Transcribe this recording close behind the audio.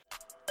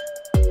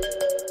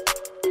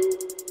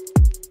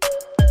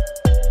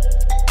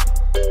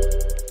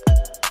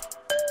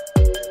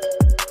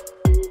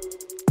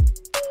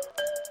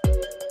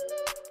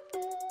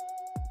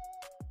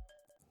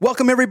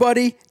Welcome,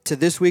 everybody, to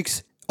this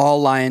week's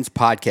All Lions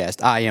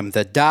podcast. I am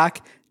the Doc,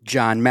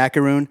 John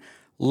Macaroon.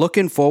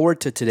 Looking forward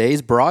to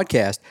today's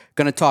broadcast.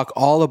 Going to talk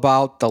all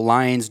about the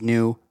Lions'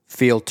 new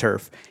field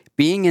turf.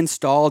 Being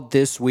installed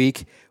this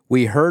week,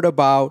 we heard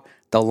about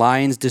the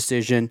Lions'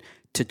 decision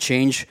to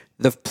change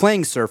the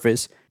playing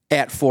surface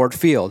at Ford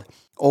Field.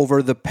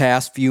 Over the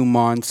past few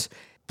months,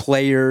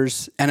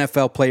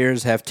 NFL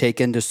players have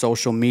taken to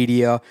social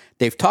media.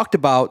 They've talked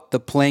about the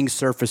playing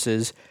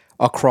surfaces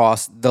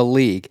across the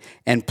league,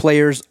 and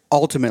players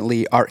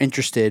ultimately are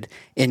interested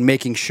in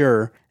making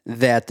sure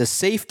that the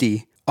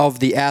safety of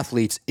the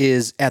athletes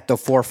is at the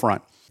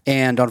forefront.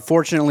 And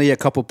unfortunately, a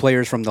couple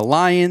players from the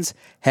Lions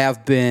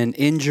have been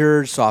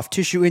injured. Soft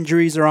tissue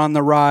injuries are on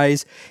the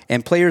rise,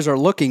 and players are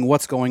looking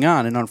what's going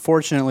on. And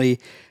unfortunately,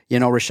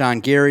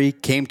 Rashawn Gary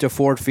came to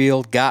Ford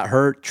Field, got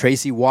hurt.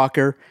 Tracy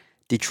Walker,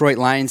 Detroit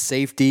Lions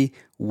safety,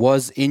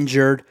 was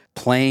injured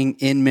playing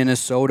in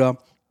Minnesota.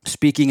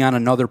 Speaking on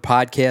another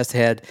podcast,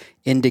 had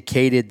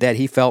indicated that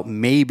he felt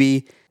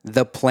maybe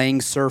the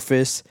playing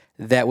surface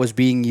that was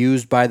being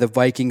used by the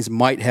Vikings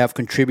might have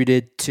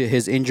contributed to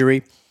his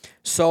injury.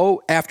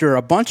 So after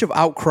a bunch of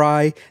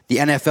outcry, the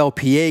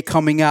NFLPA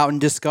coming out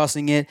and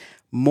discussing it,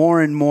 more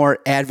and more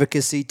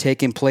advocacy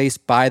taking place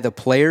by the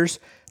players,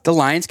 the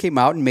Lions came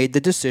out and made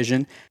the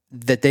decision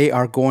that they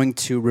are going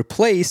to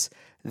replace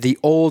the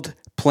old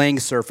playing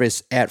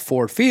surface at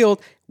Ford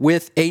Field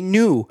with a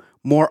new,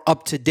 more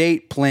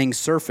up-to-date playing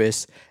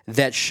surface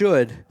that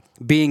should,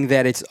 being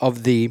that it's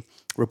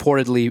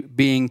reportedly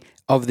being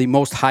of the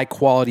most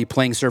high-quality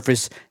playing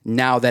surface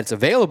now that's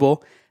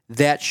available,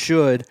 that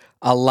should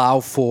allow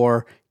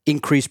for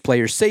increased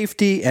player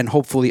safety and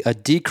hopefully a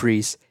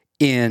decrease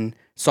in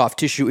soft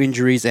tissue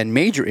injuries and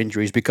major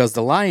injuries, because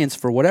the Lions,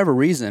 for whatever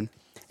reason,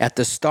 at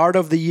the start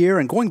of the year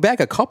and going back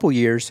a couple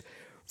years,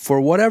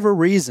 for whatever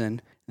reason,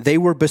 they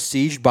were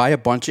besieged by a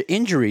bunch of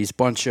injuries,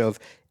 bunch of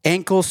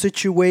ankle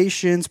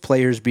situations,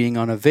 players being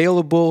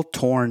unavailable,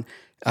 torn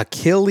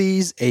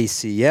Achilles,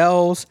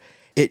 ACLs.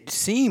 It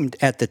seemed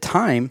at the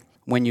time,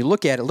 when you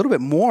look at it, a little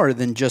bit more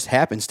than just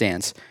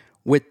happenstance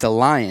with the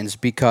Lions,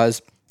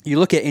 because you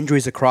look at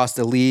injuries across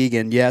the league,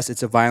 and yes,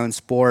 it's a violent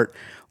sport,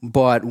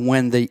 but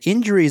when the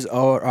injuries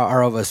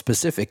are of a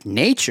specific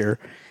nature,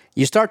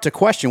 you start to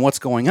question what's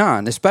going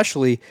on,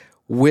 especially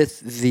with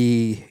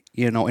the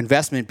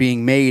investment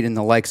being made in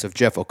the likes of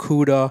Jeff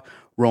Okudah,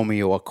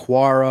 Romeo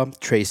Okwara,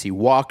 Tracy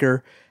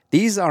Walker.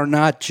 These are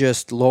not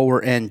just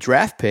lower-end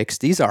draft picks.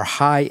 These are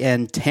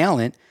high-end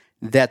talent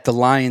that the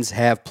Lions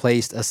have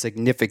placed a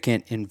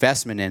significant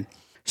investment in.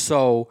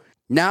 So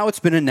now it's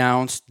been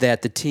announced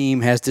that the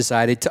team has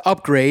decided to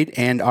upgrade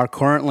and are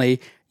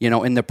currently,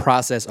 in the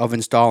process of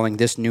installing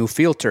this new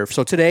field turf.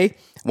 So today,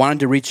 I wanted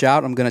to reach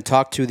out. I'm going to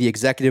talk to the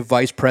Executive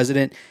Vice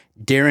President,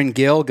 Darren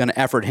Gill, going to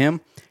effort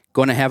him,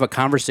 going to have a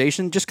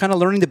conversation, just kind of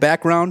learning the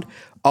background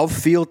of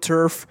field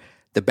turf,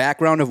 the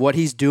background of what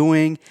he's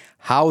doing,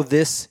 how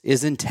this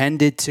is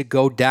intended to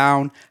go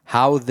down,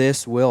 how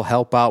this will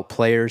help out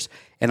players.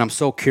 And I'm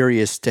so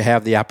curious to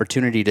have the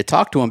opportunity to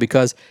talk to him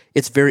because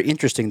it's very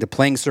interesting. The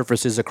playing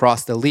surfaces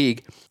across the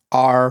league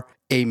are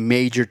a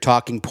major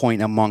talking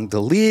point among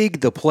the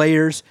league, the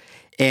players,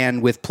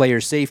 and with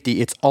player safety,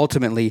 it's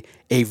ultimately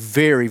a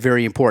very,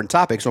 very important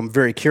topic. So I'm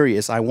very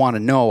curious. I want to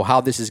know how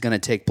this is going to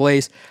take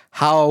place,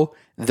 how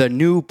the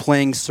new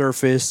playing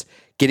surface,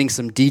 getting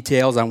some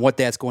details on what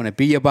that's going to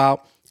be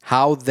about,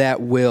 how that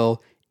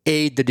will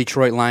aid the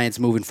Detroit Lions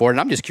moving forward.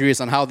 And I'm just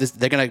curious on how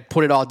they're going to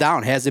put it all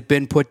down. Has it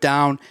been put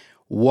down?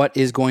 What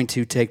is going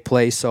to take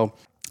place? So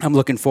I'm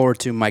looking forward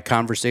to my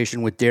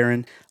conversation with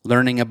Darren,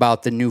 learning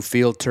about the new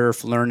field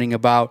turf, learning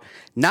about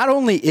not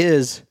only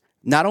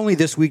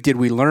this week did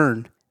we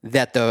learn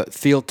that the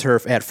field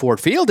turf at Ford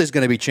Field is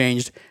going to be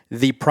changed,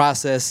 the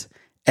process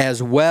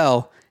as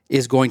well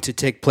is going to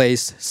take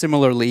place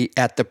similarly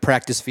at the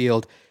practice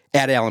field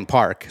at Allen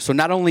Park. So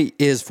not only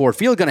is Ford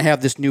Field going to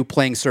have this new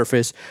playing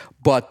surface,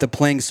 but the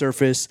playing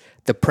surface,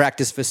 the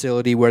practice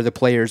facility where the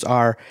players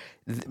are,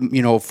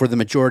 for the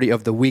majority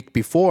of the week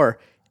before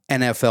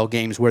NFL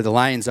games where the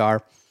Lions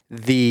are,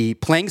 the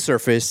playing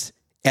surface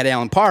at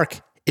Allen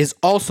Park is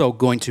also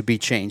going to be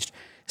changed.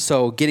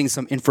 So getting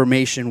some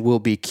information will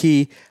be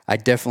key. I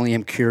definitely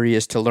am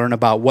curious to learn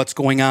about what's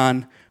going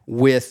on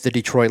with the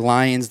Detroit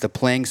Lions, the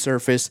playing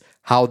surface,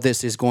 how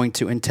this is going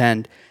to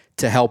intend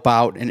to help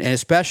out, and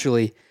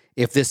especially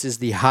if this is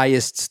the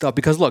highest stuff.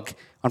 Because look,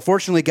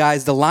 unfortunately,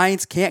 guys, the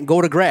Lions can't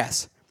go to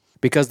grass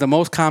because the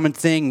most common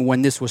thing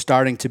when this was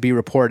starting to be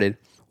reported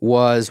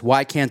was,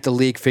 why can't the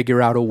league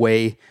figure out a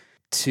way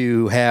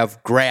to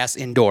have grass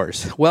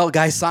indoors? Well,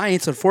 guys,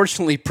 science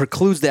unfortunately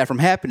precludes that from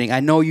happening. I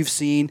know you've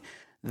seen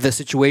the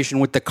situation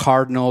with the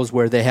Cardinals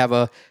where they have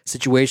a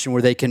situation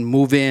where they can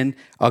move in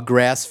a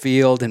grass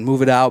field and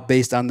move it out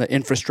based on the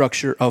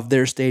infrastructure of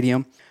their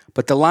stadium.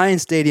 But the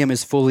Lions Stadium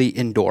is fully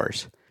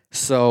indoors.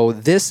 So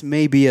this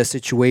may be a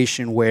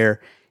situation where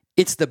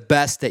it's the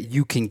best that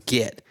you can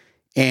get.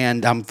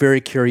 And I'm very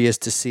curious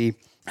to see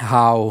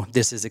how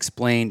this is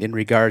explained in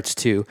regards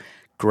to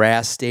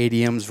grass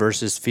stadiums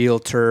versus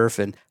field turf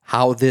and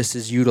how this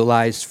is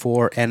utilized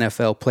for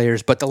NFL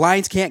players. But the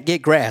Lions can't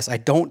get grass. I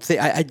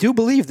do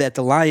believe that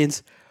the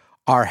Lions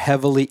are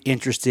heavily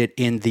interested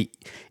in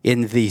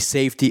the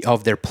safety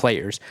of their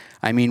players.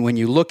 I mean, when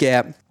you look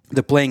at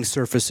the playing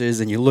surfaces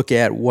and you look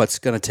at what's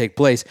going to take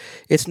place,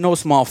 it's no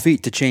small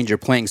feat to change your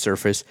playing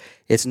surface.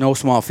 It's no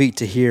small feat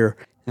to hear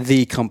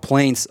the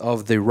complaints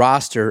of the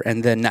roster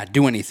and then not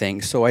do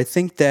anything. So I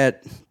think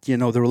that,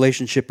 the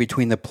relationship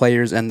between the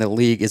players and the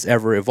league is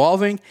ever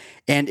evolving,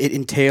 and it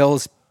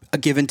entails a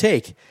give and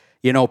take.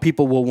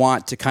 People will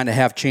want to kind of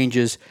have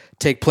changes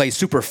take place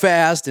super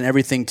fast and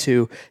everything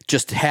to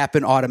just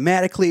happen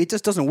automatically. It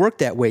just doesn't work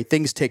that way.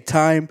 Things take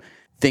time,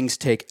 things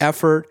take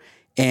effort,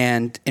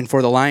 and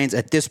for the Lions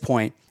at this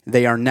point,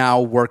 they are now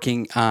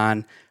working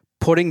on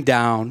putting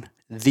down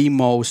the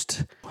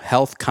most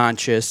health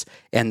conscious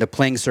and the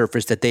playing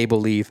surface that they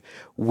believe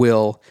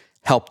will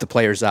help the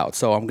players out.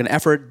 So I'm going to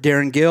effort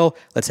Darren Gill.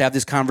 Let's have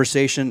this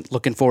conversation.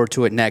 Looking forward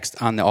to it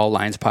next on the All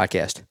Lions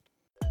podcast.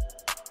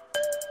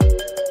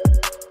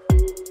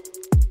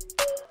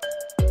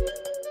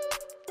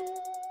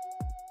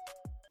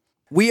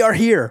 We are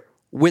here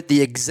with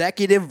the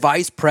Executive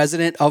Vice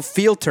President of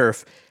Field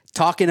Turf,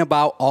 talking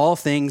about all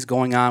things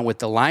going on with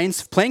the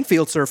Lions playing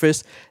field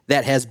surface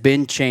that has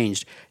been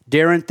changed.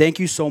 Darren, thank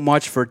you so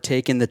much for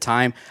taking the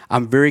time.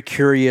 I'm very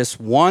curious.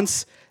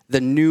 Once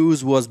the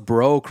news was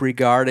broke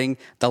regarding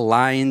the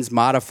Lions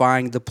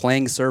modifying the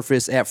playing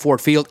surface at Ford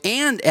Field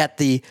and at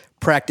the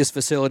practice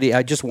facility,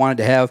 I just wanted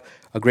to have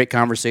a great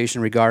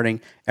conversation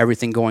regarding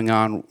everything going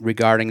on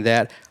regarding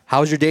that.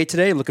 How's your day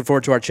today? Looking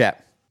forward to our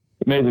chat.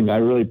 Amazing. I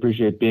really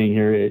appreciate being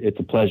here. It's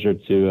a pleasure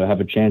to have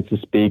a chance to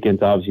speak and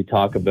to obviously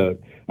talk about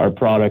our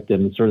product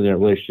and certainly our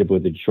relationship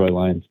with the Detroit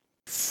Lions.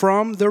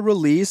 From the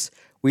release,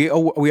 we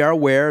are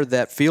aware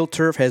that Field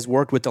Turf has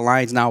worked with the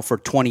Lions now for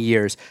 20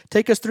 years.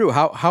 Take us through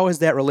how has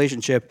that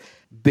relationship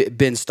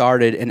been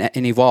started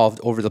and evolved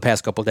over the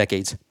past couple of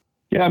decades?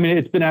 Yeah, I mean,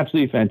 it's been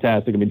absolutely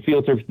fantastic. I mean,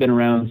 Field Turf's been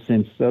around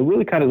since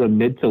really kind of the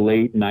mid to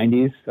late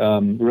 90s.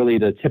 Really,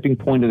 the tipping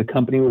point of the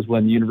company was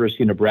when the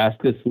University of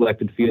Nebraska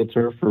selected Field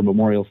Turf for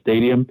Memorial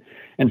Stadium.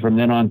 And from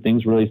then on,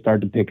 things really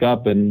started to pick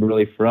up. And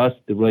really, for us,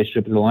 the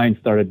relationship with the Lions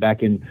started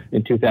back in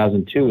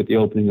 2002 with the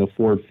opening of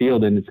Ford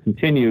Field, and it's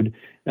continued.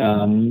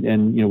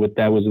 With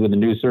that was with a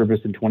new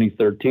service in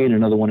 2013,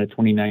 another one in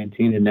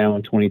 2019, and now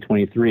in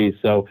 2023.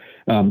 So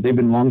they've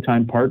been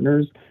longtime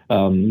partners.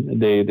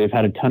 They've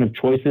had a ton of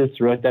choices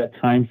throughout that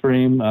time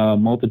frame,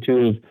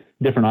 multitude of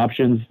different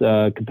options,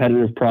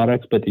 competitive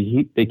products, but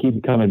they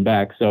keep coming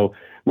back. So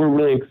we're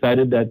really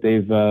excited that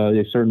they've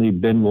certainly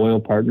been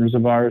loyal partners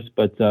of ours,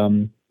 but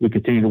we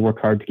continue to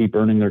work hard to keep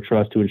earning their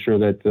trust to ensure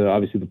that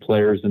obviously the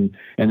players and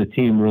the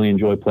team really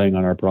enjoy playing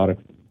on our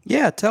product.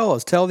 Yeah,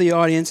 tell the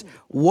audience,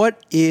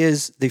 what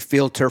is the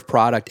Field Turf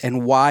product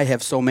and why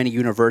have so many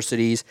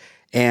universities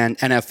and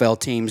NFL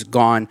teams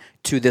gone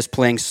to this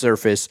playing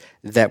surface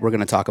that we're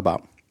going to talk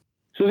about?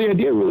 So the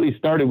idea really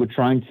started with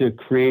trying to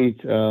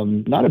create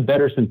not a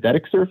better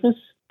synthetic surface,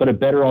 but a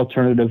better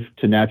alternative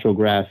to natural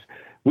grass.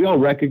 We all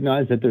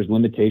recognize that there's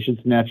limitations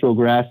to natural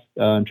grass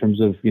in terms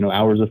of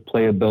hours of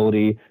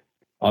playability.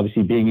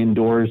 Obviously, being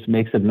indoors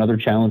makes it another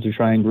challenge to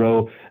try and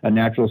grow a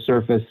natural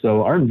surface.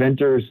 So our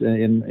inventors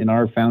and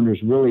our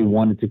founders really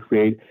wanted to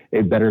create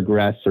a better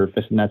grass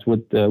surface, and that's what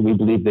we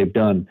believe they've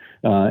done.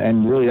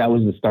 And really, that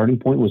was the starting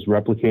point, was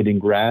replicating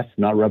grass,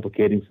 not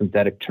replicating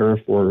synthetic turf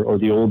or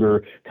the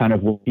older kind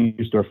of what we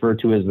used to refer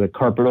to as the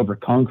carpet over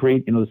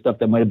concrete, the stuff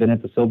that might have been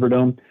at the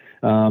Silverdome.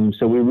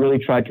 So we really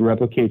tried to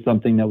replicate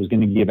something that was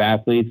going to give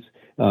athletes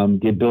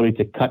the ability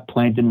to cut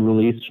plankton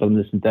release from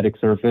the synthetic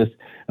surface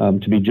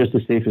to be just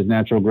as safe as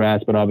natural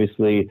grass, but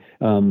obviously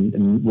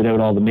without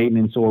all the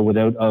maintenance or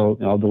without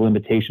all the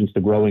limitations to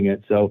growing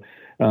it. So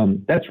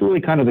that's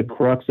really kind of the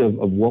crux of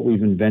what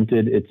we've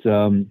invented. It's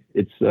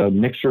a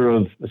mixture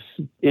of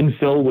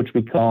infill, which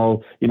we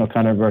call,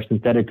 kind of our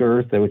synthetic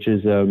earth, which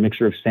is a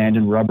mixture of sand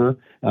and rubber,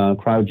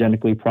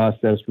 cryogenically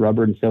processed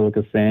rubber and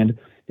silica sand.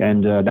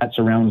 And that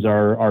surrounds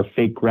our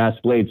fake grass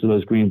blades. So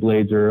those green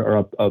blades are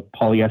a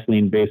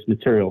polyethylene-based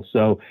material.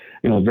 So,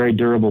 very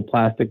durable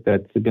plastic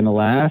that's going to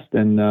last,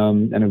 and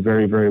a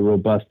very, very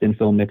robust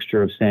infill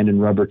mixture of sand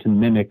and rubber to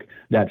mimic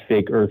that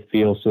fake earth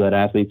feel, so that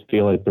athletes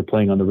feel like they're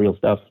playing on the real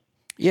stuff.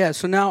 Yeah,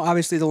 so now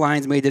obviously the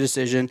Lions made the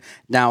decision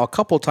now a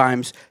couple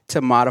times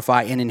to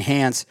modify and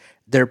enhance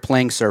their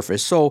playing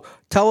surface. So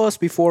tell us,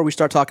 before we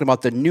start talking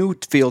about the new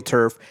Field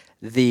Turf,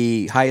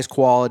 the highest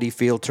quality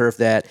Field Turf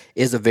that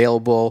is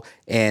available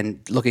and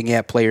looking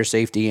at player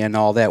safety and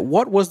all that,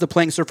 what was the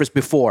playing surface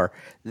before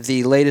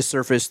the latest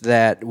surface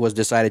that was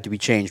decided to be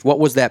changed? What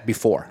was that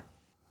before?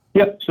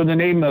 Yep. So the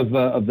name of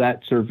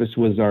that surface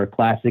was our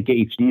Classic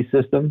HD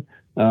system.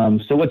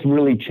 So what's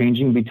really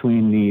changing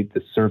between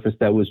the surface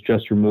that was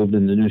just removed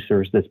and the new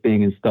surface that's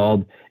being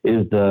installed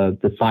is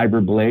the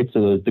fiber blades.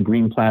 So the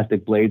green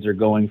plastic blades are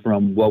going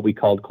from what we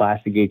called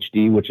Classic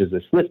HD, which is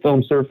a split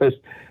film surface,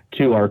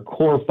 to our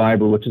core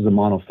fiber, which is a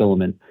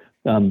monofilament.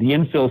 The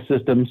infill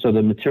system, so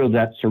the material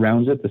that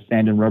surrounds it, the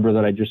sand and rubber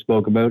that I just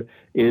spoke about,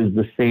 is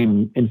the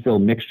same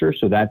infill mixture.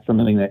 So that's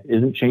something that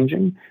isn't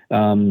changing,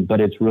 but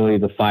it's really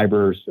the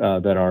fibers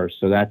that are.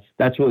 So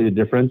that's really the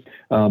difference.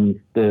 The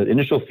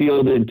initial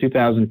field in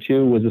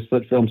 2002 was a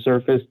slit film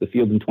surface. The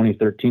field in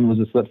 2013 was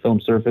a slit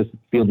film surface. The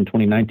field in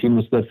 2019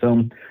 was slit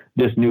film.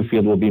 This new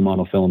field will be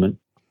monofilament.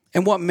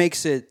 And what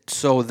makes it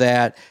so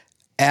that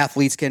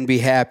athletes can be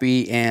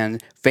happy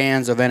and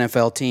fans of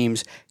NFL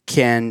teams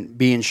can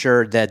be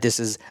ensured that this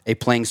is a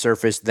playing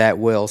surface that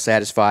will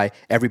satisfy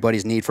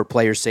everybody's need for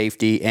player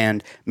safety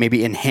and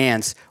maybe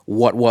enhance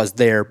what was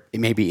there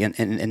maybe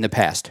in the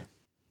past?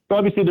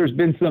 Obviously, there's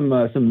been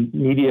some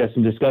media,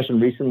 some discussion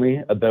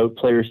recently about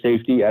player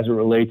safety as it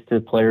relates to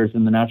players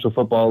in the National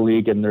Football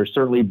League, and there's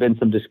certainly been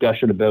some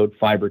discussion about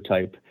fiber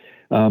type.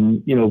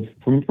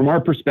 From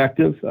our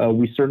perspective,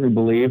 we certainly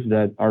believe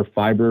that our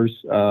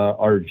fibers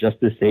are just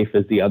as safe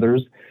as the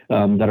others,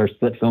 that our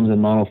split films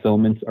and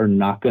monofilaments are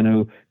not going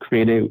to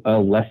create a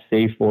less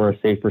safe or a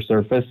safer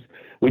surface.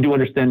 We do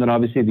understand that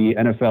obviously the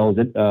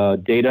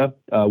NFL's data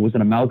was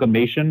an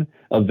amalgamation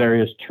of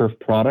various turf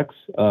products,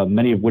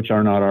 many of which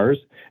are not ours.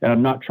 And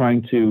I'm not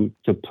trying to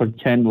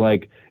pretend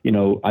like,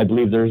 I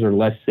believe theirs are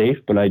less safe,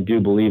 but I do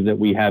believe that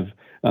we have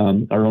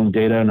our own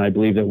data, and I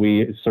believe that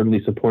we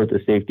certainly support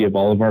the safety of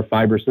all of our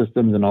fiber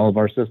systems and all of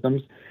our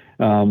systems.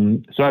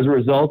 So as a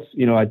result,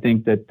 I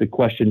think that the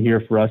question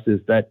here for us is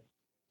that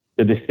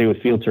did they stay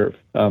with field turf?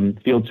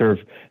 Field turf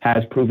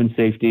has proven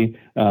safety.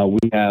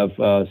 We have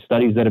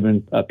studies that have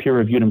been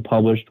peer-reviewed and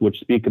published, which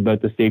speak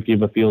about the safety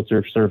of a field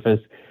turf surface,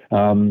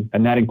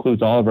 and that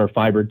includes all of our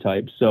fiber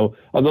types. So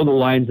although the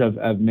Lions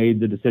have made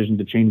the decision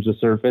to change the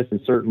surface, and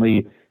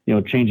certainly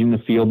changing the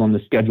field on the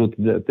schedule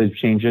that they've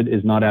changed it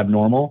is not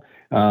abnormal.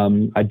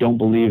 I don't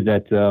believe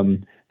that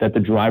the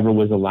driver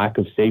was a lack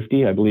of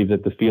safety. I believe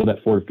that the field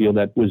at Ford Field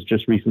that was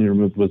just recently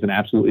removed was an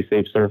absolutely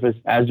safe surface,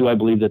 as do I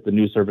believe that the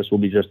new surface will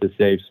be just as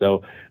safe.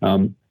 So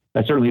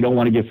I certainly don't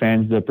want to give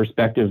fans the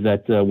perspective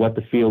that what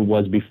the field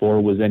was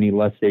before was any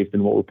less safe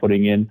than what we're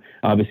putting in.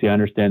 Obviously, I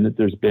understand that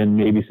there's been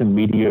maybe some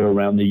media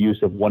around the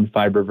use of one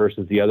fiber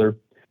versus the other.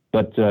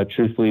 But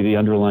truthfully, the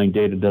underlying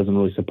data doesn't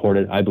really support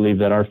it. I believe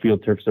that our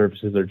field turf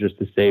surfaces are just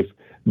as safe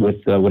with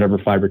whatever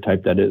fiber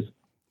type that is.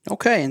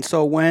 Okay, and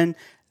so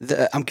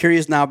I'm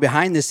curious now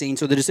behind the scenes,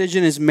 so the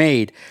decision is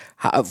made.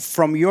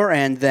 From your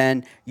end,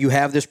 then, you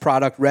have this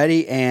product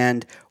ready,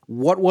 and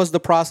what was the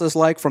process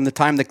like from the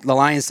time the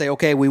Lions say,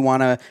 okay, we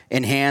want to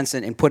enhance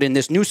and put in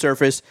this new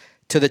surface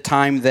to the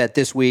time that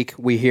this week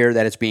we hear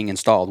that it's being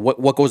installed?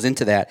 What goes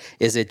into that?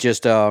 Is it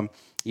just in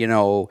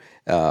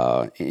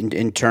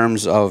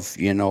terms of,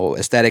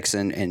 aesthetics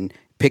and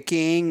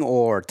picking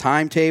or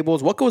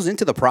timetables? What goes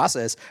into the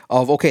process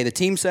of, okay, the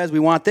team says we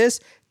want this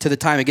to the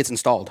time it gets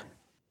installed?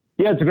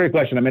 Yeah, it's a great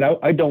question. I mean,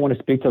 I don't want to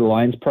speak to the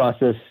Lions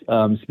process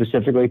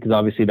specifically because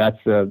obviously that's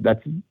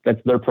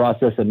their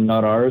process and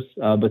not ours.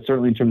 But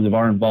certainly in terms of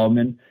our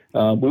involvement,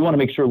 we want to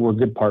make sure we're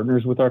good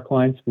partners with our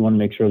clients. We want to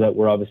make sure that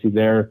we're obviously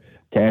there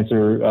to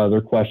answer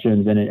their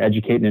questions and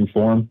educate and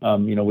inform.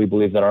 We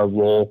believe that our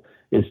role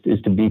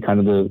is to be kind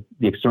of the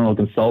external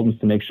consultants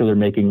to make sure they're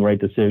making the right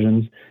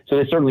decisions. So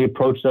they certainly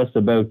approached us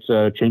about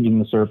changing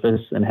the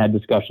surface and had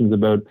discussions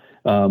about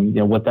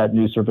what that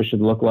new surface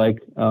should look like.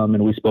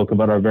 And we spoke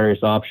about our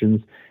various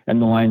options. And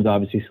the Lions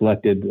obviously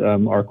selected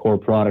our core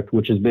product,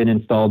 which has been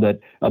installed at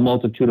a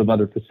multitude of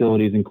other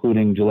facilities,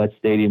 including Gillette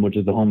Stadium, which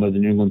is the home of the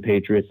New England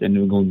Patriots and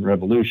New England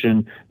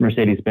Revolution,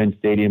 Mercedes-Benz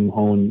Stadium,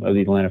 home of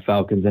the Atlanta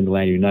Falcons and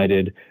Atlanta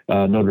United,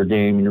 Notre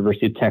Dame,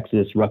 University of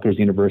Texas, Rutgers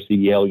University,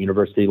 Yale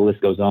University, the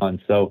list goes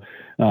on. So,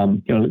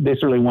 they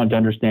certainly wanted to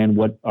understand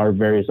what our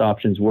various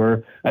options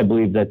were. I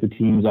believe that the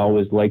teams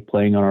always like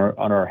playing on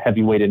our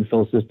heavyweight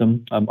infill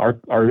system. Our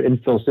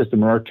infill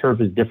system or our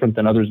turf is different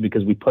than others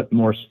because we put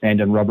more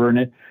sand and rubber in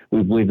it.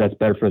 We believe that's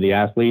better for the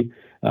athlete.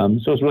 So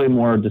it's really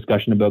more a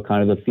discussion about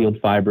kind of the field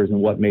fibers and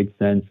what made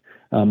sense,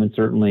 and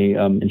certainly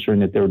ensuring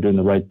that they were doing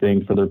the right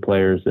thing for their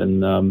players.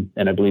 And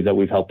I believe that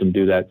we've helped them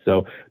do that.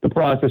 So the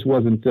process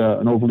wasn't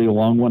an overly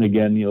long one.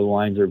 Again, the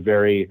Lions are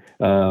very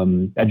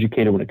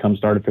educated when it comes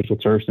to artificial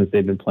turf since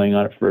they've been playing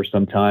on it for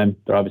some time.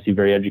 They're obviously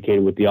very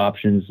educated with the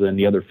options and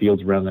the other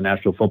fields around the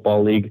National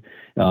Football League.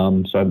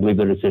 So I believe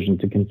their decision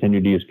to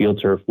continue to use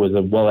field turf was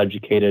a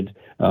well-educated,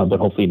 but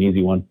hopefully an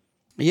easy one.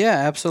 Yeah,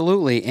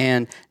 absolutely.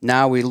 And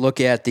now we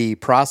look at the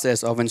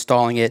process of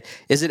installing it.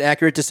 Is it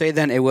accurate to say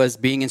then it was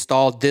being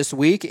installed this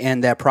week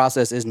and that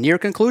process is near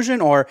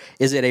conclusion, or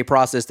is it a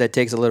process that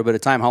takes a little bit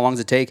of time? How long does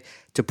it take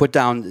to put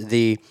down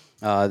the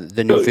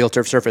new field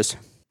turf surface?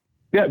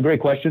 Yeah,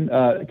 great question.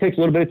 It takes a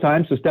little bit of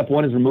time. So step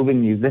one is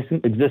removing the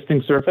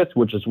existing surface,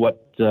 which is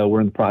what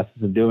we're in the process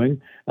of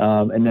doing.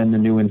 And then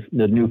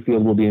the new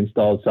field will be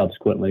installed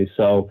subsequently.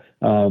 So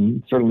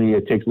certainly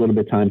it takes a little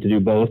bit of time to do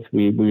both.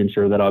 We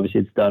ensure that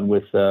obviously it's done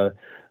with the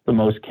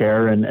most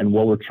care. And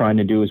what we're trying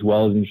to do as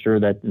well is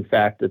ensure that, in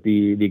fact, that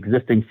the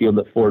existing field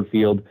at Ford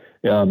Field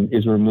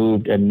is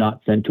removed and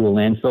not sent to a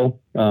landfill.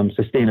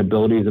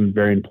 Sustainability is a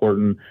very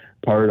important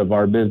part of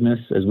our business,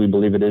 as we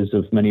believe it is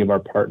of many of our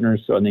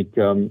partners. So I think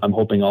I'm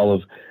hoping all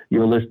of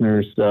your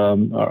listeners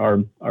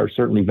are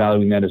certainly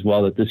valuing that as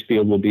well, that this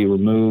field will be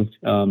removed.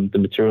 The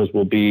materials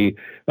will be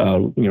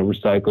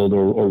recycled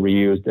or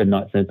reused and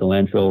not sent to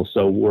landfill.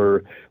 So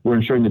we're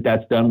ensuring that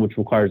that's done, which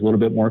requires a little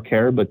bit more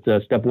care. But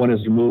step one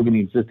is removing the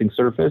existing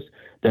surface.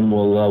 Then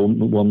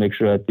we'll make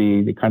sure that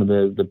the kind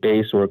of the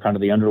base or kind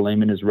of the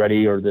underlayment is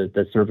ready, or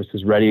the surface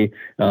is ready,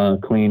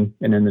 clean,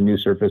 and then the new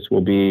surface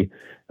will be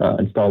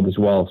installed as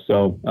well.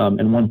 So,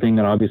 and one thing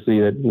that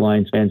obviously that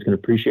Lions fans can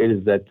appreciate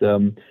is that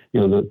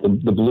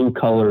the blue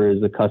color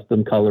is a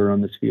custom color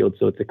on this field,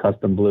 so it's a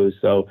custom blue.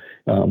 So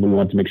we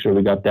want to make sure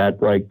we got that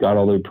right, got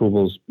all the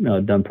approvals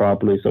done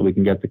properly, so we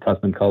can get the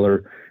custom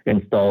color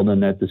installed,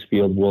 and that this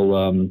field will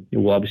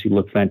obviously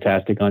look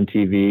fantastic on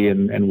TV,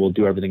 and we'll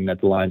do everything that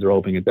the Lions are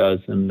hoping it does,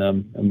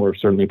 and we're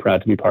certainly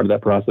proud to be part of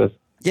that process.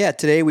 Yeah,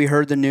 today we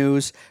heard the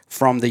news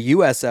from the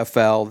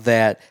USFL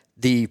that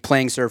the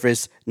playing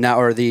surface now,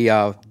 or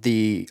the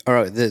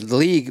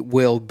league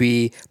will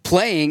be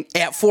playing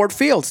at Ford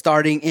Field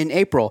starting in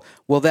April.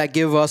 Will that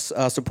give us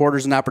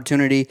supporters an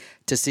opportunity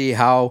to see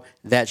how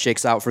that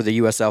shakes out for the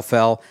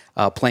USFL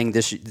playing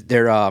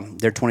their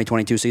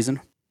 2022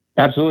 season?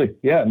 Absolutely,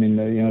 yeah. I mean,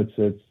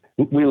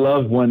 we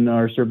love when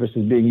our surface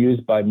is being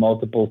used by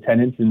multiple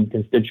tenants and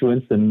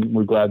constituents, and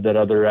we're glad that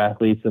other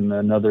athletes and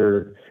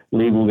another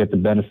league will get the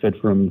benefit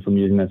from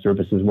using that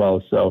surface as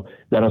well. So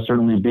that'll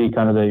certainly be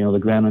kind of the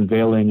grand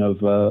unveiling of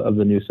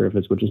the new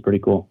surface, which is pretty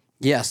cool.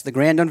 Yes, the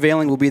grand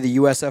unveiling will be the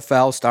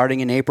USFL starting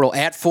in April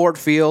at Ford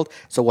Field,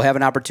 so we'll have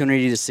an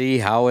opportunity to see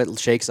how it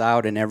shakes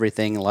out and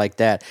everything like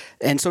that.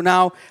 And so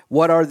now,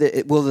 will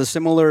the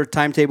similar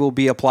timetable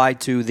be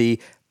applied to the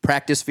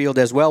practice field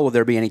as well? Will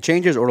there be any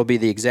changes, or will it be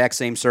the exact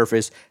same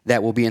surface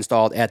that will be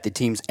installed at the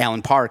team's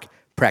Allen Park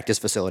practice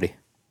facility?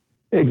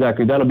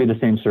 Exactly. That'll be the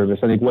same service.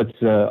 I think what's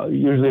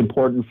usually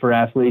important for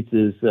athletes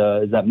is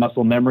that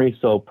muscle memory.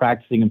 So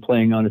practicing and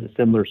playing on a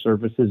similar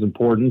surface is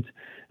important.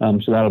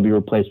 So that'll be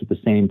replaced with the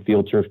same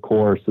field turf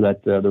core, so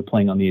that they're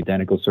playing on the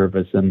identical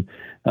surface, and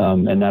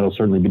that'll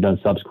certainly be done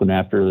subsequent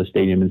after the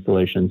stadium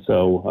installation.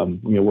 So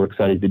we're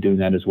excited to be doing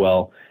that as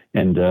well,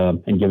 and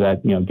give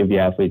the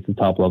athletes the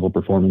top level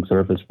performing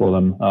surface for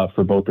them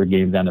for both their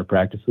games and their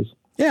practices.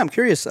 Yeah, I'm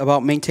curious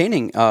about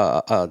maintaining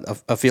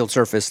a field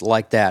surface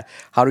like that.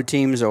 How do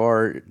teams,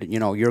 or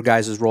your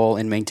guys' role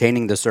in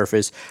maintaining the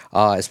surface,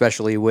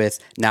 especially with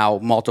now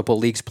multiple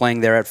leagues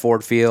playing there at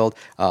Ford Field,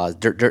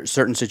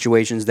 certain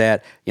situations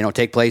that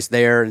take place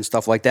there and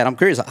stuff like that? I'm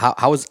curious,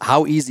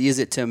 how easy is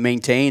it to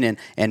maintain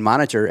and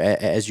monitor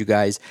as you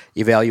guys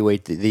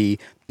evaluate the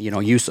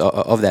use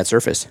of that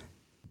surface?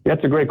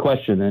 That's a great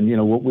question,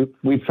 and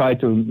we've tried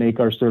to make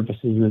our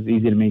surfaces as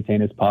easy to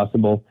maintain as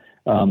possible.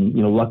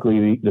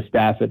 Luckily, the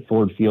staff at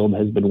Ford Field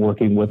has been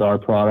working with our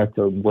product,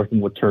 or working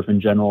with turf in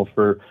general,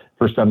 for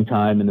some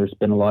time, and there's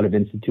been a lot of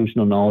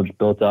institutional knowledge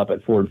built up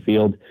at Ford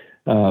Field.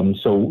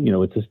 So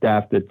it's a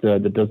staff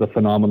that does a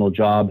phenomenal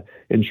job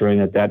ensuring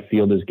that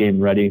field is game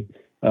ready.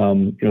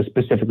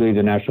 Specifically,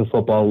 the National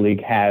Football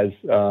League has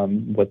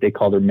what they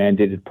call their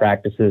mandated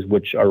practices,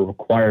 which are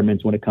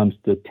requirements when it comes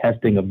to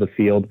testing of the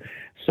field.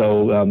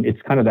 So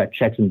it's kind of that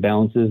checks and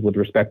balances with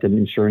respect to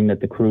ensuring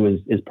that the crew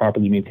is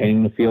properly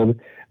maintaining the field.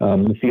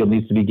 The field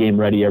needs to be game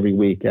ready every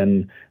week,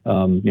 and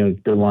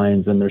the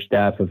Lions and their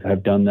staff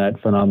have done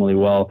that phenomenally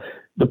well.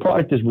 The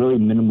product is really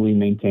minimally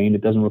maintained.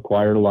 It doesn't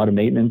require a lot of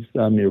maintenance.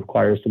 It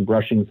requires some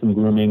brushing, some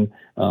grooming,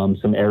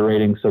 some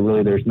aerating. So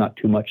really, there's not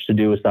too much to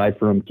do aside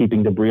from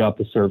keeping debris off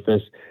the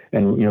surface,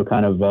 and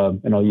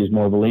and I'll use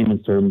more of a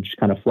layman's term, just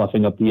kind of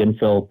fluffing up the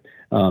infill,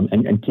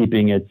 and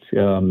keeping it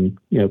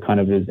kind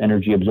of as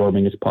energy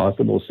absorbing as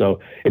possible. So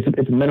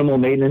it's minimal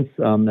maintenance.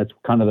 That's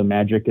kind of the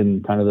magic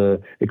and kind of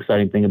the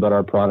exciting thing about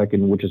our product,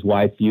 and which is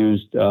why it's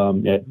used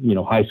at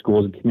high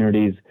schools and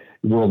communities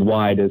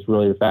worldwide, is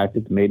really the fact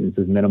that the maintenance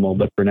is minimal.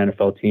 But for an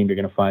NFL team, you're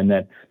going to find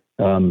that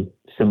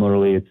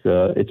similarly,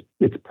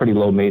 it's pretty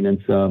low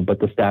maintenance, but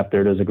the staff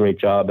there does a great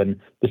job, and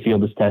the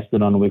field is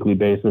tested on a weekly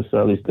basis,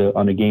 or at least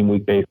on a game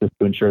week basis,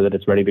 to ensure that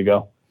it's ready to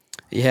go.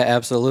 Yeah,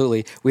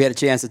 absolutely. We had a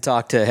chance to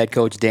talk to head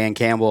coach Dan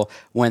Campbell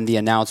when the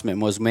announcement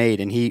was made,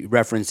 and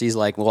he's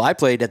like, well, I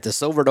played at the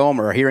Silverdome,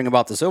 or hearing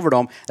about the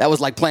Silverdome, that was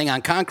like playing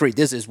on concrete.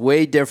 This is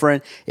way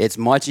different. It's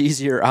much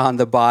easier on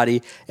the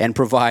body and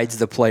provides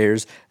the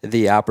players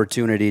the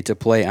opportunity to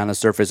play on a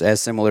surface as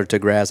similar to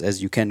grass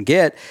as you can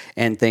get,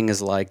 and things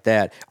like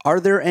that. Are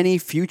there any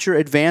future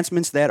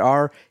advancements that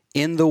are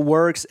in the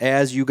works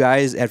as you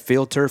guys at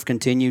Field Turf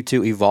continue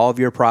to evolve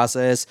your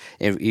process,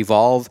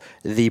 evolve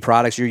the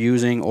products you're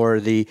using,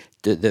 or the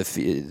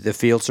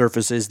field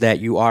surfaces that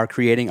you are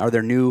creating? Are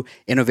there new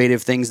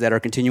innovative things that are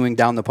continuing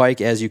down the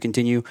pike as you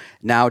continue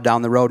now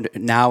down the road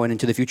now and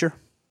into the future?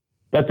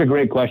 That's a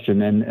great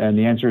question, and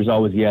the answer is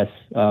always yes.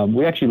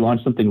 We actually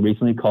launched something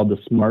recently called the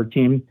Smart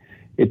Team.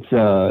 It's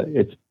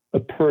a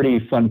pretty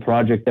fun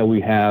project that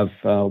we have.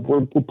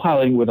 We're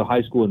piloting with a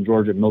high school in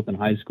Georgia, Milton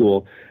High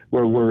School,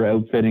 where we're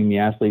outfitting the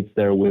athletes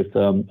there with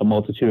a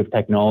multitude of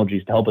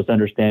technologies to help us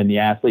understand the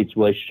athlete's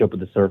relationship with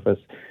the surface.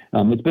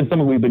 It's been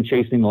something we've been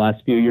chasing the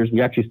last few years.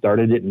 We actually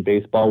started it in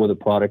baseball with a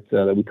product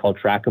that we call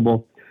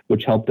Trackable,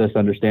 which helped us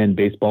understand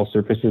baseball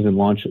surfaces and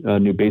launch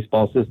new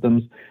baseball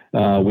systems.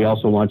 We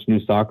also launched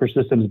new soccer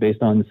systems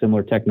based on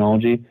similar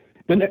technology.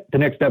 The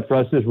next step for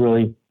us is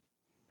really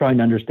trying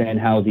to understand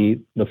how the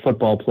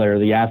football player,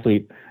 the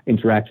athlete,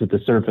 interacts with the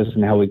surface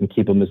and how we can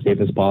keep them as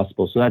safe as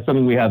possible. So that's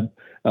something we have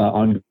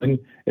ongoing,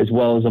 as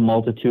well as a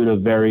multitude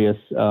of various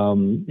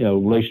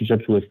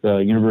relationships with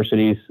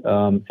universities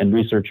and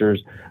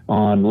researchers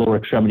on lower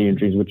extremity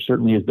injuries, which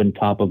certainly has been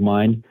top of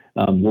mind.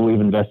 Where we've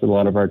invested a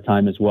lot of our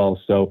time as well.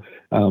 So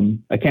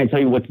I can't tell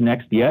you what's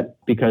next yet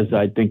because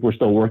I think we're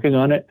still working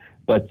on it.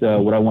 But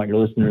what I want your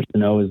listeners to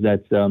know is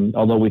that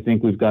although we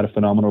think we've got a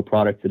phenomenal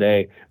product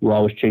today, we're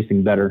always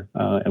chasing better.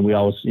 And we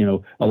always,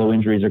 although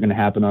injuries are going to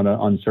happen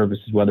on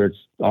surfaces, whether it's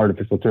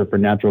artificial turf or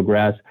natural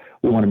grass,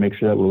 we want to make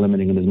sure that we're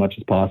limiting them as much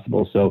as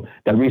possible. So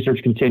that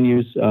research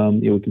continues.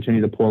 We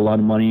continue to pour a lot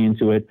of money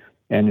into it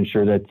and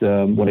ensure that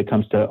when it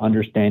comes to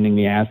understanding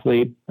the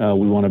athlete,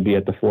 we want to be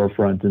at the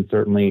forefront. And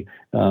certainly,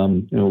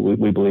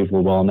 we believe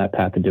we're well on that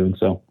path of doing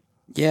so.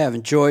 Yeah, I've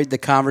enjoyed the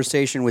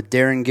conversation with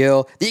Darren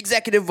Gill, the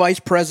Executive Vice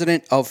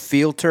President of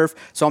Field Turf.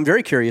 So I'm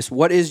very curious,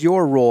 what is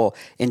your role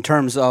in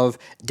terms of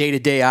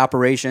day-to-day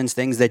operations,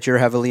 things that you're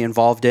heavily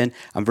involved in?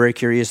 I'm very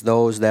curious,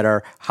 those that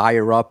are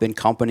higher up in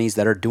companies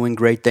that are doing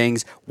great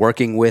things,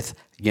 working with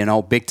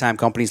big-time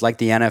companies like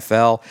the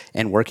NFL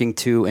and working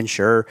to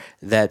ensure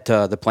that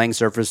the playing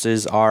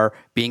surfaces are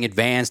being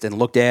advanced and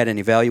looked at and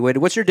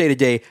evaluated. What's your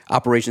day-to-day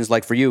operations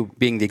like for you,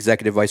 being the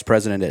Executive Vice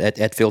President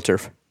at Field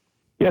Turf?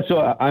 Yeah,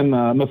 so I'm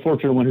a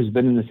fortunate one who's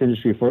been in this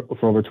industry for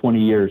over 20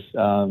 years,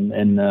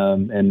 and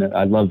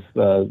I love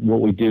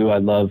what we do. I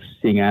love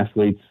seeing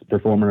athletes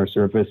perform on our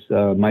surface.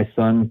 My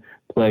son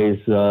plays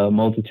a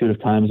multitude of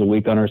times a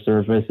week on our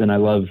surface, and I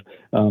love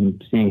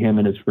seeing him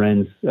and his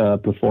friends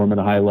perform at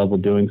a high level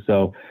doing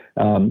so.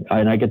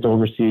 And I get to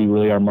oversee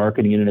really our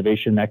marketing and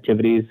innovation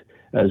activities,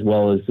 as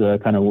well as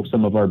kind of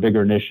some of our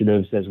bigger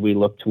initiatives as we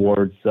look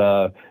towards,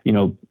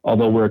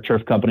 although we're a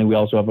turf company, we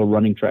also have a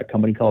running track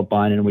company called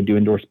Bine, and we do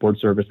indoor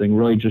sports servicing,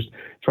 really just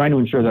trying to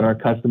ensure that our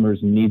customers'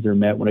 needs are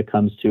met when it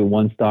comes to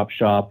one-stop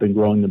shop and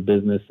growing the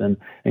business and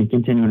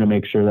continuing to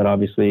make sure that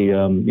obviously,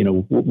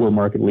 we're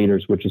market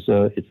leaders, which is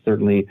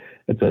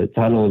it's a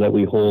title that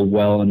we hold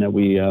well and that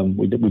we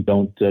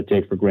don't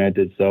take for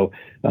granted. So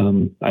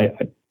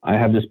I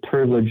have this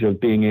privilege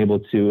of being able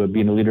to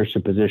be in a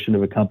leadership position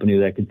of a company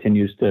that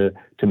continues to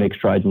make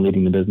strides in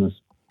leading the business.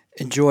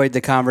 Enjoyed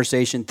the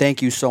conversation.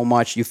 Thank you so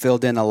much. You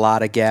filled in a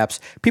lot of gaps.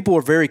 People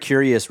were very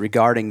curious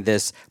regarding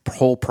this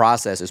whole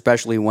process,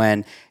 especially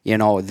when,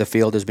 the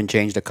field has been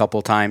changed a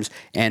couple times.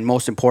 And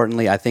most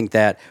importantly, I think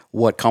that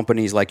what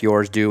companies like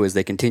yours do is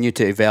they continue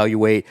to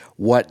evaluate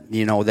what,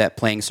 that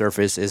playing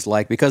surface is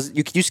like, because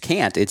you just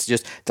can't. It's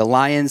just the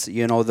Lions,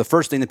 the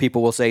first thing that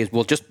people will say is,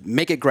 well, just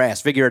make it grass,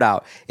 figure it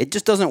out. It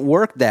just doesn't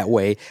work that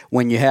way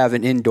when you have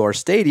an indoor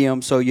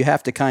stadium. So you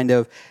have to kind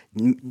of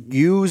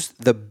use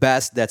the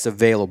best that's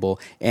available.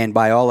 And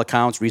by all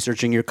accounts,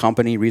 researching your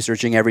company,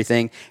 researching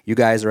everything, you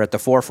guys are at the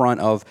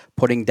forefront of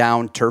putting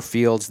down turf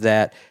fields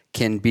that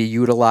can be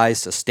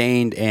utilized,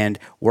 sustained, and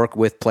work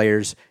with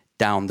players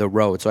down the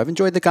road. So I've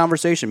enjoyed the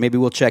conversation. Maybe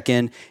we'll check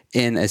in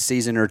a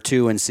season or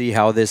two and see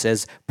how this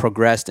has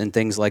progressed and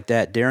things like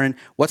that. Darren,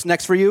 what's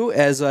next for you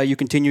as you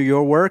continue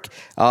your work?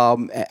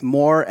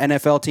 More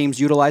NFL teams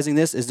utilizing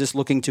this? Is this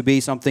looking to be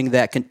something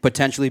that can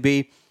potentially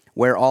be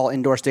where all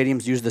indoor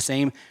stadiums use the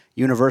same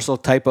universal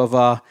type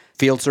of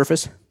field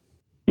surface?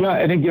 Yeah,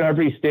 I think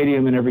every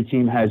stadium and every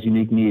team has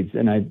unique needs,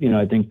 and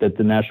I think that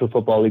the National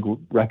Football League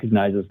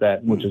recognizes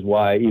that, which is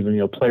why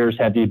even players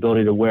have the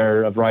ability to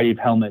wear a variety of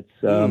helmets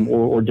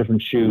or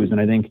different shoes,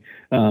 and I think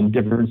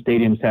different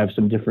stadiums have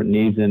some different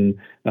needs, and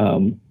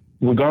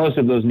regardless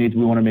of those needs,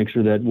 we want to make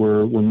sure that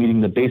we're meeting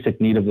the basic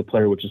need of the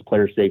player, which is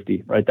player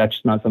safety. Right, that's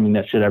just not something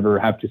that should ever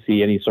have to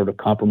see any sort of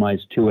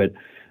compromise to it.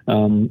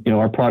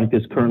 Our product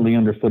is currently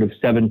underfoot of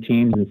 7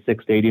 teams in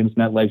 6 stadiums.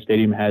 MetLife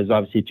Stadium has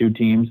obviously 2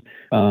 teams.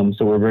 So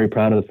we're very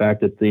proud of the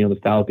fact that the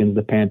Falcons,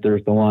 the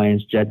Panthers, the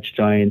Lions, Jets,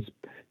 Giants,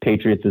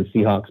 Patriots, and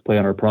Seahawks play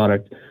on our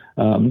product.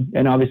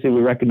 And obviously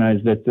we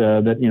recognize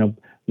that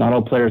not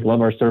all players love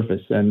our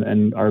surface,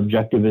 and our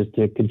objective is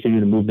to continue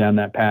to move down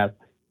that path.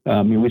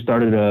 We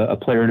started a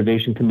player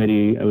innovation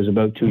committee. It was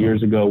about 2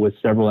 years ago with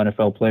several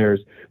NFL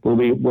players where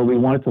we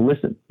wanted to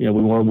listen. We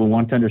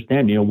want to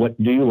understand,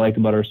 what do you like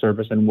about our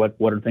surface and what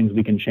are things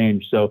we can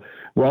change. So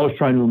we're always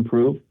trying to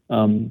improve.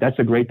 That's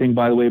a great thing,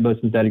 by the way, about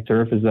synthetic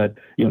turf is that,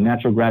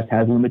 natural grass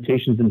has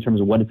limitations in terms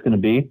of what it's going to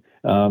be.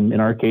 In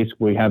our case,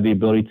 we have the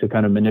ability to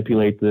kind of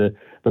manipulate the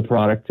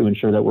product to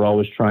ensure that we're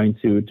always trying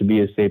to be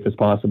as safe as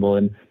possible.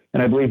 And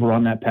I believe we're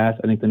on that path.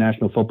 I think the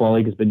National Football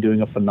League has been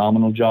doing a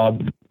phenomenal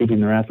job keeping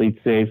their athletes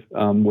safe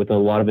with a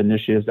lot of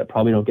initiatives that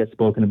probably don't get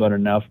spoken about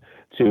enough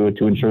to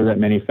ensure that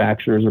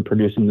manufacturers are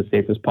producing the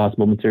safest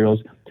possible materials.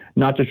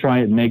 not to try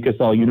and make us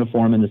all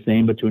uniform and the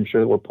same, but to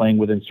ensure that we're playing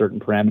within certain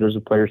parameters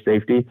of player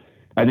safety.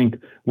 I think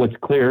what's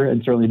clear,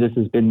 and certainly this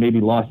has been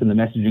maybe lost in the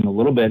messaging a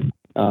little bit,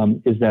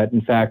 is that,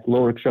 in fact,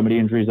 lower extremity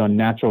injuries on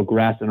natural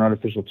grass and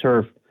artificial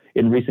turf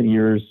in recent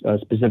years,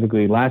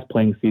 specifically last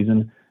playing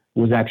season,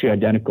 was actually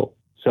identical.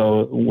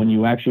 So when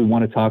you actually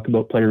want to talk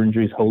about player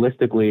injuries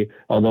holistically,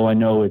 although I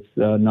know it's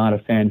not a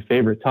fan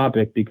favorite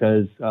topic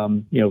because,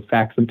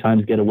 facts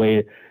sometimes get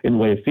away in the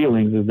way of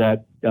feelings, is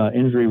that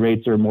injury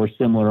rates are more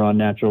similar on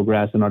natural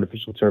grass and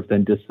artificial turf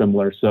than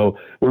dissimilar. So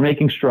we're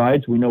making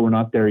strides. We know we're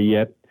not there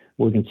yet.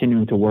 We're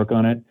continuing to work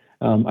on it.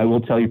 I will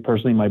tell you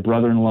personally, my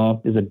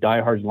brother-in-law is a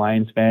diehard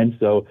Lions fan,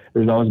 so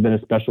there's always been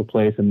a special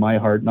place in my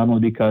heart, not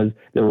only because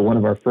they were one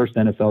of our first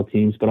NFL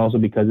teams, but also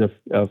because if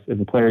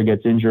a player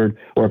gets injured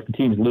or if the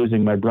team's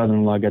losing, my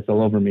brother-in-law gets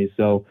all over me.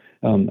 So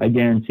I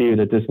guarantee you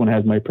that this one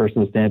has my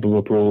personal stamp of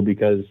approval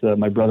because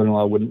my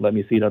brother-in-law wouldn't let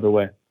me see it other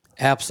way.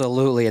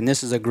 Absolutely, and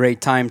this is a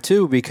great time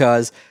too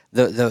because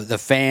the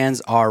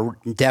fans are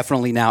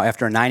definitely now,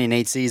 after a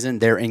 9-8 season,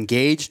 they're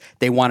engaged.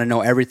 They want to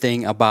know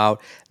everything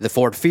about the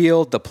Ford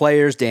Field, the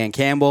players, Dan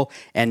Campbell,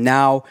 and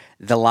now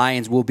the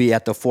Lions will be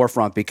at the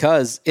forefront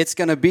because it's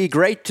going to be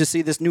great to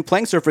see this new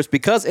playing surface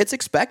because it's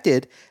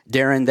expected,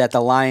 Darren, that the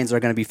Lions are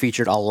going to be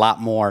featured a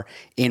lot more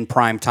in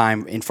prime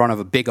time in front of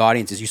a big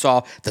audiences. You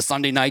saw the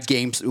Sunday night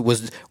games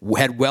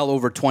had well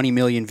over 20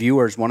 million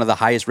viewers, one of the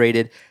highest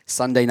rated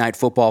Sunday night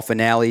football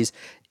finales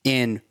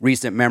in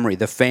recent memory.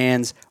 The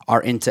fans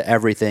are into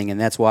everything,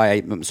 and that's why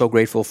I'm so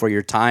grateful for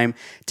your time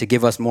to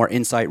give us more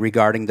insight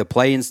regarding the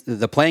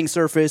playing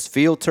surface,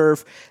 field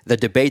turf, the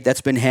debate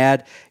that's been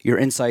had. Your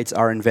insights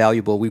are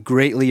invaluable. We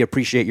greatly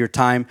appreciate your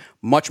time.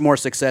 Much more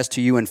success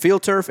to you in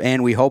field turf,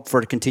 and we hope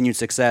for continued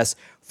success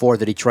for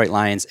the Detroit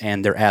Lions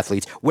and their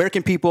athletes. Where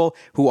can people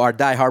who are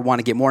diehard want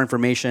to get more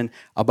information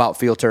about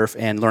field turf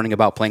and learning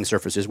about playing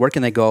surfaces? Where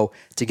can they go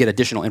to get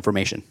additional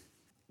information?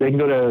 They can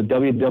go to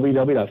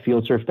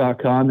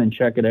www.fieldturf.com and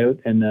check it out.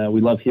 And we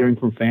love hearing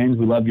from fans.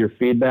 We love your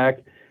feedback.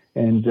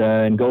 And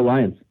go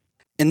Lions.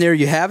 And there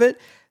you have it.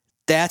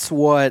 That's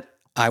what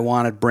I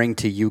want to bring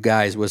to you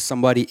guys, was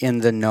somebody in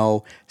the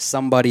know,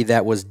 somebody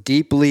that was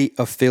deeply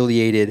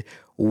affiliated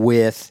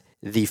with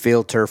the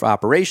field turf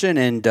operation.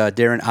 And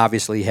Darren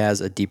obviously has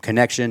a deep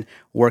connection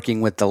working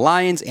with the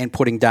Lions and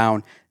putting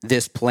down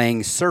this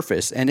playing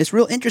surface. And it's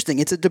real interesting.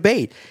 It's a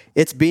debate.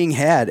 It's being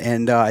had.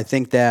 And I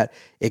think that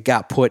it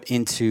got put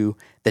into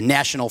the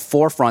national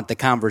forefront, the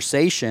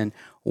conversation,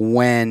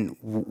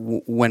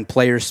 when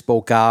players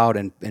spoke out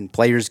and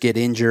players get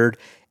injured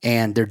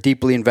and they're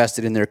deeply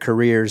invested in their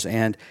careers.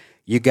 And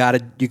you got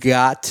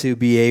to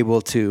be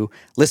able to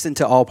listen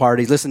to all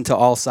parties, listen to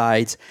all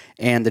sides.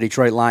 And the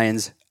Detroit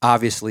Lions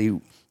obviously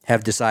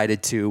have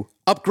decided to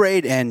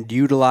upgrade and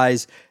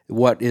utilize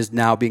what is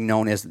now being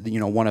known as,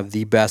 one of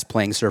the best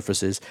playing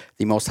surfaces,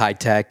 the most high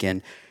tech.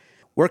 And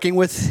working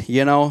with,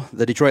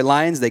 the Detroit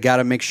Lions, they got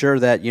to make sure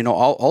that,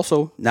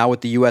 also now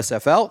with the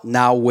USFL,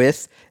 now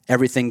with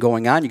everything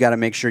going on, you got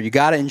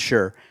to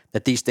ensure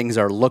that these things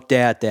are looked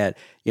at, that,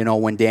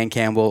 when Dan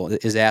Campbell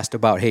is asked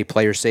about, hey,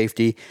 player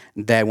safety,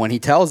 that when he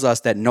tells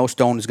us that no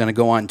stone is going to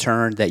go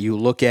unturned, that you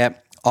look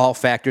at all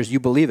factors, you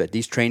believe it.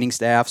 These training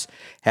staffs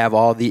have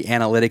all the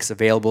analytics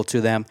available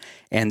to them,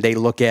 and they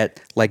look at,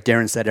 like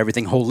Darren said,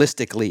 everything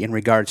holistically in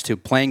regards to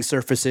playing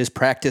surfaces,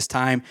 practice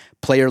time,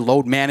 player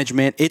load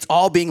management. It's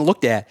all being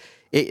looked at.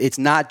 It's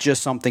not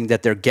just something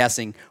that they're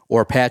guessing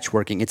or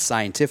patchworking. It's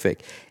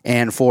scientific.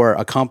 And for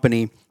a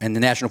company in the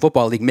National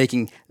Football League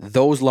making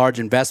those large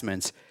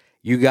investments,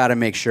 you got to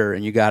make sure,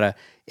 and you got to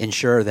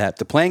ensure that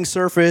the playing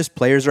surface,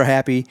 players are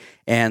happy.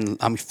 And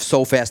I'm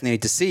so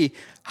fascinated to see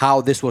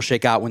how this will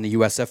shake out when the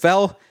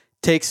USFL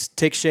takes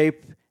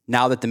shape,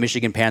 now that the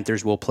Michigan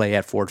Panthers will play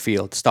at Ford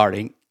Field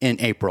starting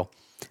in April.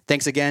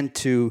 Thanks again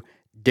to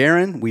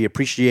Darren. We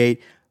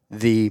appreciate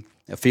the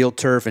Field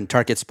Turf and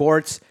Target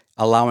Sports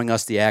allowing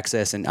us the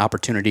access and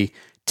opportunity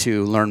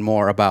to learn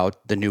more about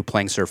the new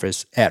playing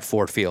surface at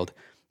Ford Field.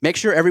 Make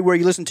sure everywhere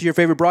you listen to your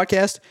favorite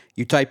broadcast,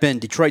 you type in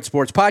Detroit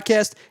Sports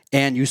Podcast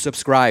and you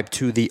subscribe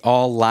to the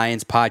All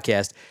Lions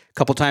Podcast. A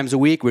couple times a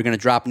week, we're going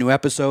to drop new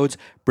episodes,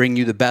 bring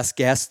you the best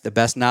guests, the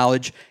best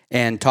knowledge,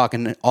 and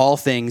talking all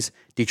things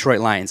Detroit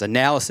Lions.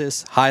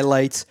 Analysis,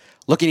 highlights,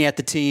 looking at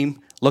the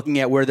team, looking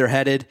at where they're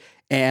headed,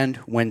 and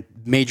when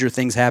major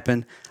things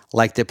happen,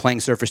 like the playing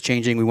surface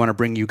changing, we want to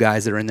bring you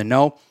guys that are in the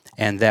know,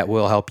 and that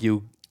will help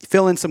you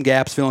fill in some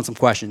gaps, fill in some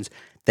questions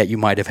that you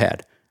might have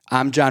had.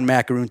 I'm John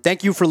Macaroon.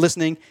 Thank you for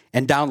listening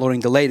and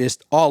downloading the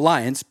latest All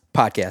Lions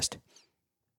podcast.